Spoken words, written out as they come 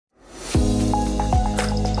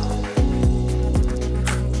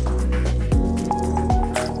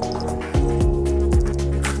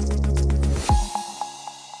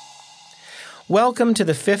Welcome to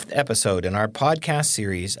the 5th episode in our podcast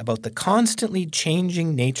series about the constantly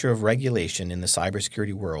changing nature of regulation in the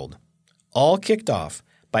cybersecurity world, all kicked off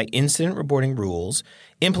by incident reporting rules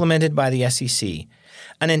implemented by the SEC,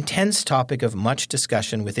 an intense topic of much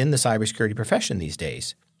discussion within the cybersecurity profession these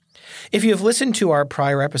days. If you have listened to our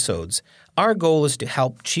prior episodes, our goal is to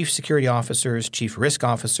help chief security officers, chief risk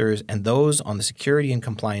officers, and those on the security and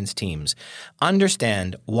compliance teams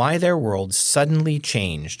understand why their world suddenly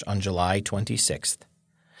changed on July 26th.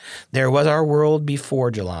 There was our world before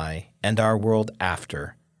July and our world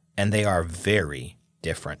after, and they are very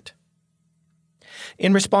different.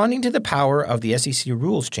 In responding to the power of the SEC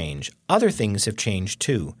rules change, other things have changed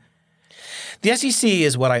too. The SEC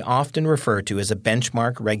is what I often refer to as a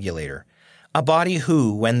benchmark regulator, a body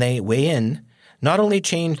who, when they weigh in, not only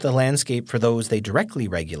change the landscape for those they directly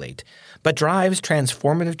regulate, but drives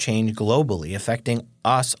transformative change globally affecting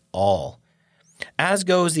us all. As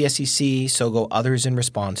goes the SEC, so go others in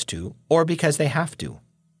response to, or because they have to.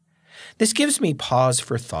 This gives me pause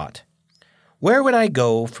for thought. Where would I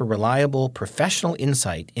go for reliable, professional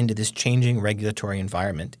insight into this changing regulatory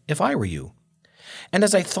environment if I were you? And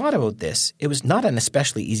as I thought about this, it was not an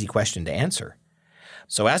especially easy question to answer.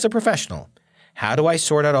 So as a professional, how do I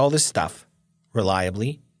sort out all this stuff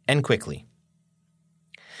reliably and quickly?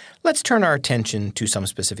 Let's turn our attention to some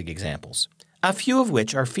specific examples, a few of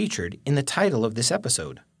which are featured in the title of this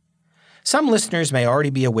episode. Some listeners may already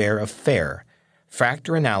be aware of FAIR,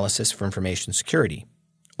 Factor Analysis for Information Security,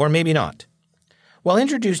 or maybe not. While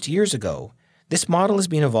introduced years ago, this model has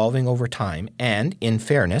been evolving over time and, in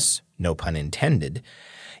fairness, no pun intended,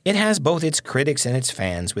 it has both its critics and its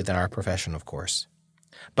fans within our profession, of course.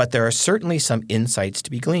 But there are certainly some insights to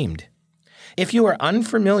be gleaned. If you are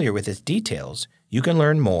unfamiliar with its details, you can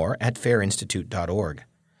learn more at fairinstitute.org.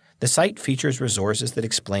 The site features resources that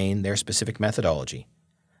explain their specific methodology.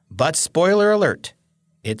 But spoiler alert,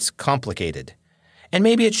 it's complicated. And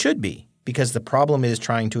maybe it should be, because the problem it is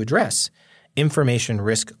trying to address, information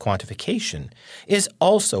risk quantification, is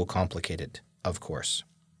also complicated, of course.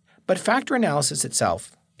 But factor analysis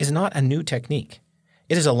itself is not a new technique.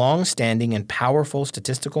 It is a long-standing and powerful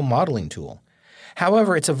statistical modeling tool.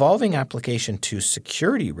 However, its evolving application to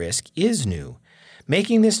security risk is new,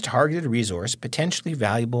 making this targeted resource potentially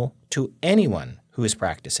valuable to anyone who is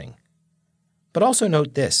practicing. But also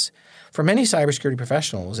note this, for many cybersecurity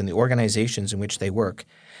professionals in the organizations in which they work,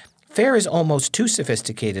 FAIR is almost too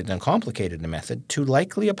sophisticated and complicated a method to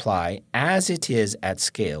likely apply as it is at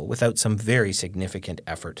scale without some very significant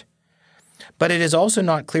effort. But it is also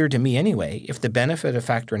not clear to me anyway if the benefit of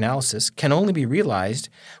factor analysis can only be realized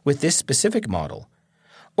with this specific model,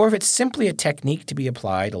 or if it's simply a technique to be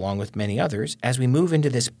applied along with many others as we move into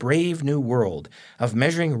this brave new world of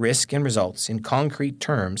measuring risk and results in concrete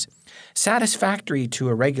terms satisfactory to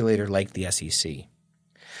a regulator like the SEC.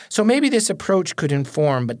 So maybe this approach could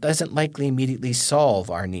inform but doesn't likely immediately solve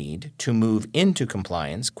our need to move into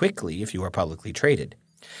compliance quickly if you are publicly traded.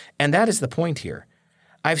 And that is the point here.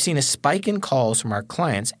 I've seen a spike in calls from our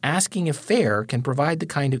clients asking if FAIR can provide the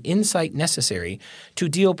kind of insight necessary to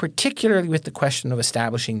deal particularly with the question of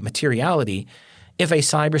establishing materiality if a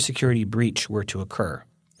cybersecurity breach were to occur.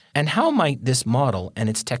 And how might this model and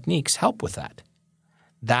its techniques help with that?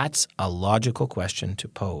 That's a logical question to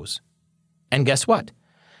pose. And guess what?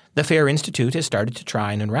 The FAIR Institute has started to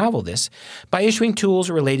try and unravel this by issuing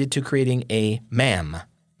tools related to creating a MAM,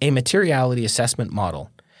 a materiality assessment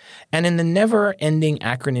model. And in the never-ending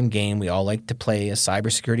acronym game we all like to play as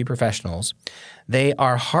cybersecurity professionals, they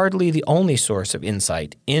are hardly the only source of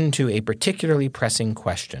insight into a particularly pressing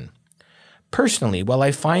question. Personally, while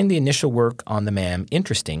I find the initial work on the MAM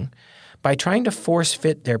interesting, by trying to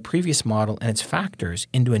force-fit their previous model and its factors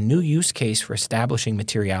into a new use case for establishing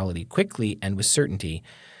materiality quickly and with certainty,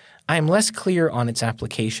 I am less clear on its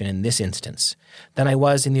application in this instance than I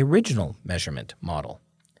was in the original measurement model.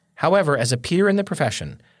 However, as a peer in the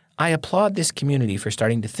profession, I applaud this community for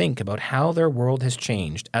starting to think about how their world has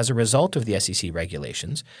changed as a result of the SEC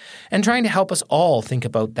regulations and trying to help us all think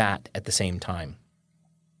about that at the same time.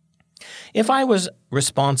 If I was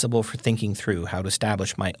responsible for thinking through how to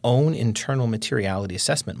establish my own internal materiality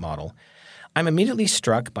assessment model, I'm immediately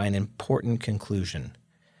struck by an important conclusion.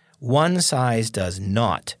 One size does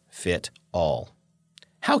not fit all.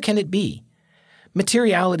 How can it be?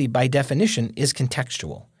 Materiality, by definition, is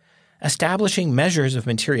contextual. Establishing measures of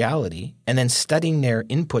materiality and then studying their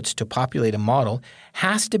inputs to populate a model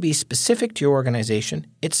has to be specific to your organization,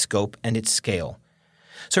 its scope, and its scale.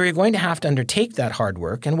 So you're going to have to undertake that hard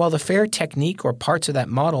work, and while the FAIR technique or parts of that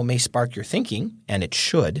model may spark your thinking, and it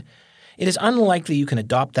should, It is unlikely you can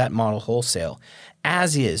adopt that model wholesale,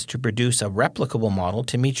 as is to produce a replicable model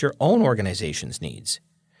to meet your own organization's needs.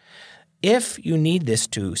 If you need this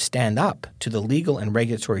to stand up to the legal and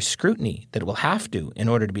regulatory scrutiny that it will have to in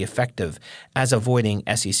order to be effective as avoiding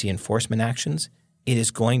SEC enforcement actions, it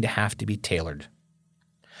is going to have to be tailored.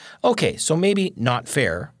 Okay, so maybe not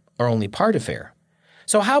fair or only part of fair.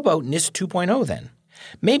 So how about NIST 2.0 then?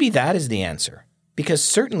 Maybe that is the answer, because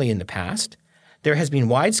certainly in the past, there has been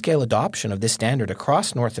wide-scale adoption of this standard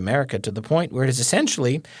across North America to the point where it is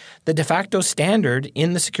essentially the de facto standard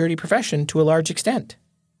in the security profession to a large extent.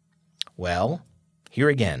 Well, here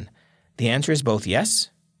again, the answer is both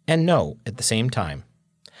yes and no at the same time.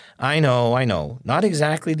 I know, not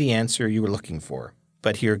exactly the answer you were looking for,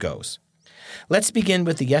 but here goes. Let's begin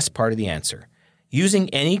with the yes part of the answer. Using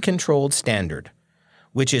any controlled standard,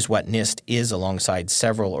 which is what NIST is alongside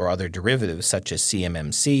several or other derivatives such as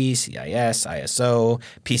CMMC, CIS, ISO,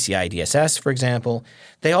 PCI DSS, for example,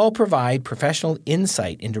 they all provide professional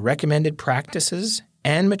insight into recommended practices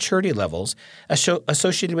and maturity levels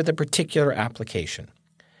associated with a particular application.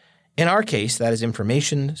 In our case, that is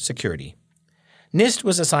information security. NIST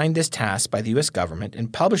was assigned this task by the U.S. government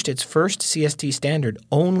and published its first CST standard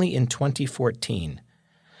only in 2014.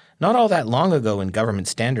 Not all that long ago in government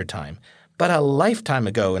standard time, but a lifetime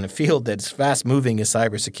ago in a field that's fast-moving as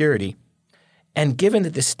cybersecurity. And given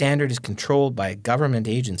that this standard is controlled by a government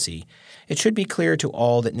agency, it should be clear to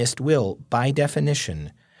all that NIST will, by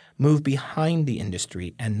definition, move behind the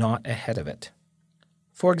industry and not ahead of it.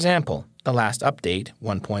 For example, the last update,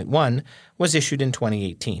 1.1, was issued in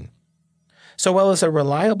 2018. So while it's a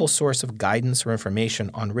reliable source of guidance or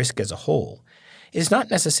information on risk as a whole, it is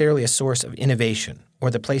not necessarily a source of innovation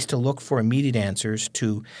or the place to look for immediate answers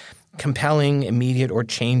to compelling, immediate, or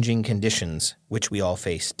changing conditions which we all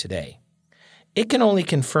face today. It can only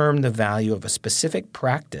confirm the value of a specific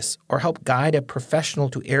practice or help guide a professional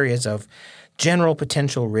to areas of general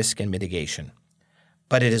potential risk and mitigation.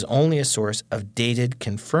 But it is only a source of dated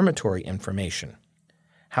confirmatory information.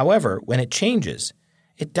 However, when it changes,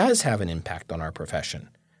 it does have an impact on our profession.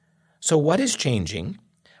 So what is changing?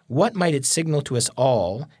 What might it signal to us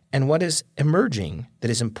all? And what is emerging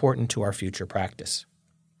that is important to our future practice?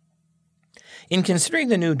 In considering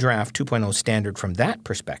the new Draft 2.0 standard from that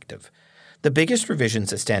perspective, the biggest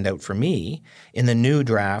revisions that stand out for me in the new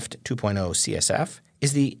Draft 2.0 CSF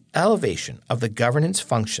is the elevation of the governance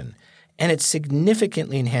function and its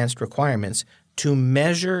significantly enhanced requirements to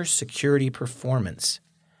measure security performance.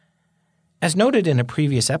 As noted in a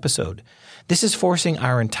previous episode, this is forcing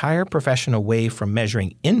our entire profession away from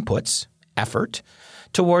measuring inputs, effort,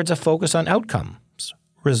 towards a focus on outcomes,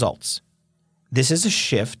 results. This is a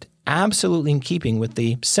shift absolutely in keeping with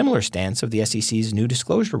the similar stance of the SEC's new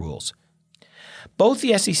disclosure rules. Both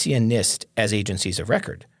the SEC and NIST, as agencies of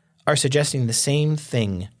record, are suggesting the same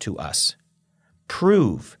thing to us.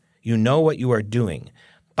 Prove you know what you are doing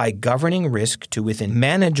by governing risk to within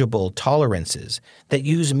manageable tolerances that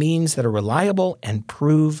use means that are reliable and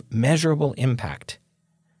prove measurable impact.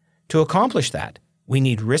 To accomplish that, we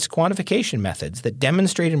need risk quantification methods that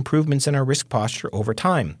demonstrate improvements in our risk posture over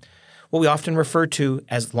time, what we often refer to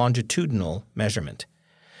as longitudinal measurement.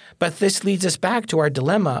 But this leads us back to our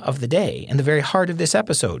dilemma of the day and the very heart of this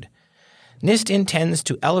episode. NIST intends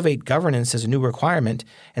to elevate governance as a new requirement,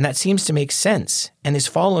 and that seems to make sense and is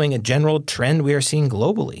following a general trend we are seeing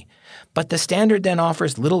globally. But the standard then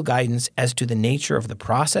offers little guidance as to the nature of the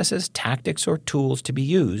processes, tactics, or tools to be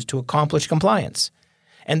used to accomplish compliance.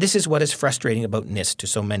 And this is what is frustrating about NIST to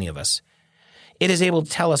so many of us. It is able to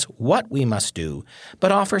tell us what we must do,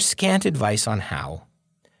 but offers scant advice on how.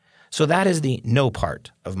 So that is the no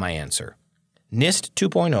part of my answer. NIST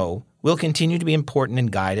 2.0 will continue to be important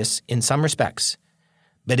and guide us in some respects,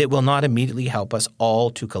 but it will not immediately help us all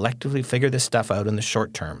to collectively figure this stuff out in the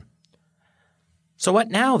short term. So what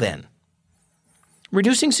now then?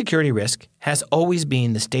 Reducing security risk has always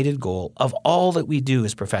been the stated goal of all that we do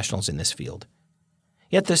as professionals in this field.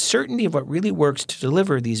 Yet the certainty of what really works to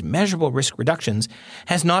deliver these measurable risk reductions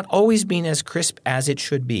has not always been as crisp as it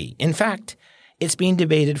should be. In fact, it's been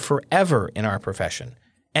debated forever in our profession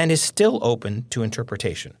and is still open to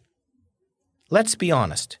interpretation. Let's be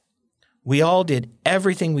honest. We all did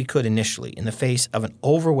everything we could initially in the face of an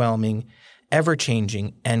overwhelming,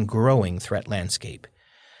 ever-changing, and growing threat landscape,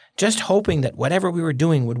 just hoping that whatever we were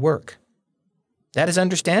doing would work. That is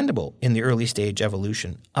understandable in the early stage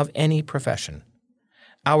evolution of any profession.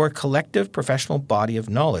 Our collective professional body of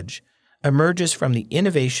knowledge emerges from the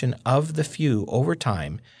innovation of the few over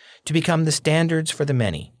time to become the standards for the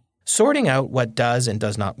many. Sorting out what does and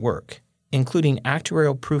does not work, including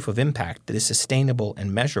actuarial proof of impact that is sustainable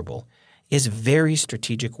and measurable, is very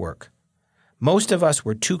strategic work. Most of us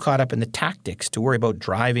were too caught up in the tactics to worry about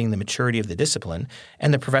driving the maturity of the discipline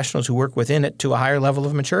and the professionals who work within it to a higher level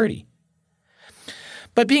of maturity.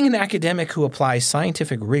 But being an academic who applies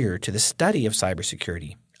scientific rigor to the study of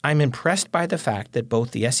cybersecurity, I'm impressed by the fact that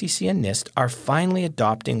both the SEC and NIST are finally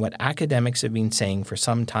adopting what academics have been saying for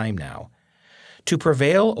some time now. To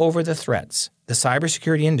prevail over the threats, the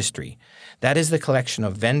cybersecurity industry, that is the collection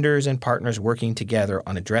of vendors and partners working together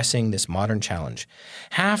on addressing this modern challenge,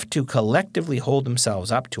 have to collectively hold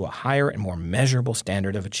themselves up to a higher and more measurable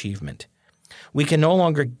standard of achievement. We can no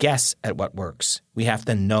longer guess at what works. We have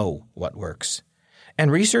to know what works. And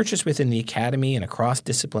researchers within the academy and across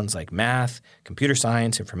disciplines like math, computer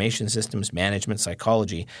science, information systems, management,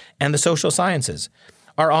 psychology, and the social sciences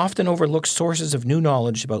are often overlooked sources of new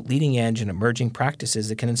knowledge about leading-edge and emerging practices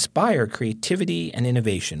that can inspire creativity and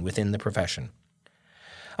innovation within the profession.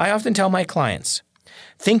 I often tell my clients,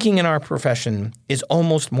 thinking in our profession is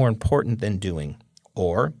almost more important than doing.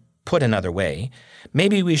 Or, put another way,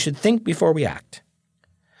 maybe we should think before we act.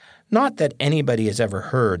 Not that anybody has ever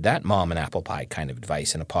heard that mom and apple pie kind of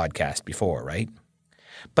advice in a podcast before, right?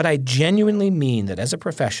 But I genuinely mean that as a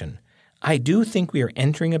profession, I do think we are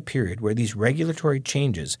entering a period where these regulatory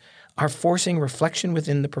changes are forcing reflection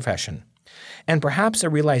within the profession, and perhaps a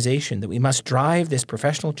realization that we must drive this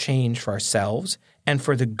professional change for ourselves and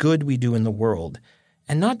for the good we do in the world,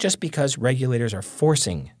 and not just because regulators are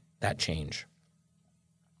forcing that change.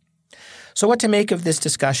 So what to make of this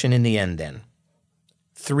discussion in the end then?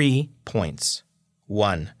 3 points.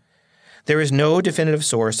 1. There is no definitive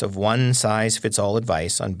source of one-size-fits-all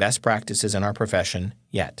advice on best practices in our profession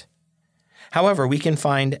yet. However, we can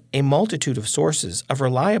find a multitude of sources of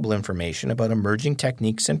reliable information about emerging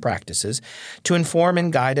techniques and practices to inform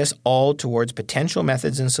and guide us all towards potential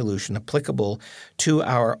methods and solutions applicable to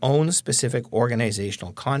our own specific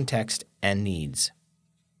organizational context and needs.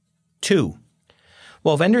 2.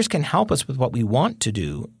 While vendors can help us with what we want to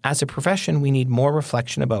do, as a profession we need more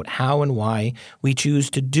reflection about how and why we choose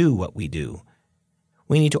to do what we do.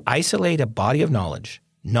 We need to isolate a body of knowledge,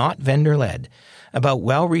 not vendor-led, about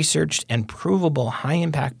well-researched and provable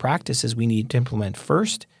high-impact practices we need to implement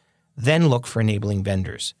first, then look for enabling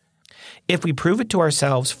vendors. If we prove it to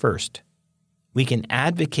ourselves first, we can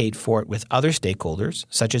advocate for it with other stakeholders,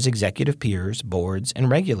 such as executive peers, boards, and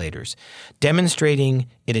regulators, demonstrating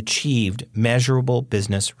it achieved measurable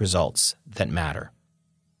business results that matter.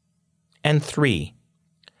 And 3,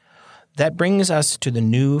 that brings us to the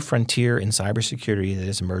new frontier in cybersecurity that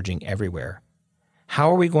is emerging everywhere. How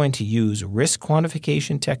are we going to use risk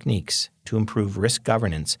quantification techniques to improve risk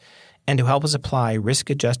governance and to help us apply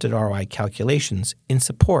risk-adjusted ROI calculations in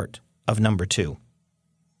support of number 2?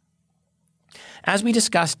 As we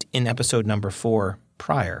discussed in episode number 4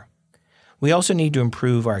 prior, we also need to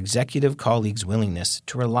improve our executive colleagues' willingness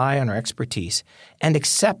to rely on our expertise and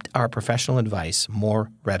accept our professional advice more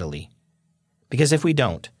readily. Because if we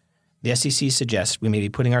don't, the SEC suggests we may be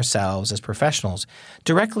putting ourselves as professionals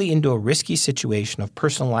directly into a risky situation of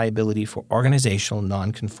personal liability for organizational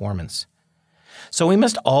nonconformance. So we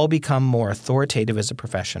must all become more authoritative as a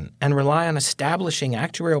profession and rely on establishing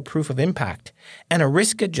actuarial proof of impact and a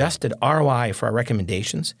risk-adjusted ROI for our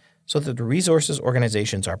recommendations so that the resources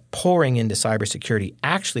organizations are pouring into cybersecurity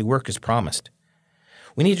actually work as promised.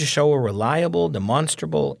 We need to show a reliable,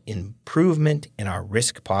 demonstrable improvement in our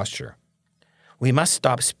risk posture. We must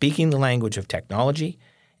stop speaking the language of technology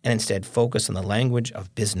and instead focus on the language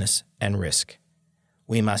of business and risk.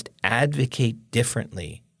 We must advocate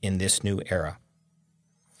differently in this new era.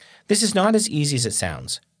 This is not as easy as it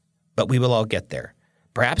sounds, but we will all get there,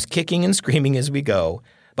 perhaps kicking and screaming as we go,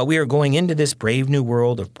 but we are going into this brave new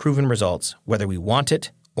world of proven results, whether we want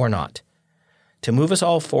it or not. To move us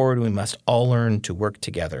all forward, we must all learn to work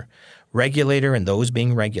together, regulator and those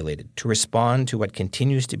being regulated, to respond to what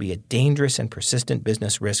continues to be a dangerous and persistent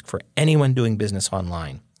business risk for anyone doing business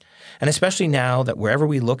online. And especially now that wherever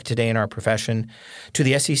we look today in our profession, to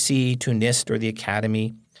the SEC, to NIST, or the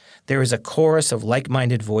Academy, there is a chorus of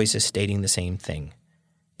like-minded voices stating the same thing.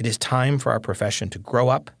 It is time for our profession to grow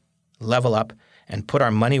up, level up, and put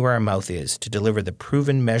our money where our mouth is to deliver the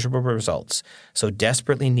proven measurable results so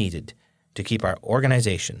desperately needed to keep our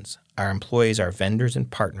organizations, our employees, our vendors,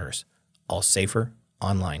 and partners all safer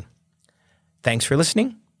online. Thanks for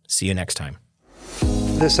listening. See you next time.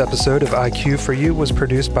 This episode of IQ for You was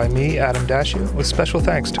produced by me, Adam Dashu, with special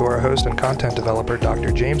thanks to our host and content developer,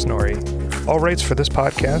 Dr. James Norrie. All rights for this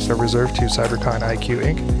podcast are reserved to CyberCon IQ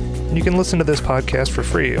Inc., and you can listen to this podcast for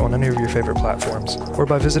free on any of your favorite platforms or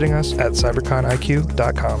by visiting us at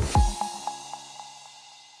cyberconiq.com.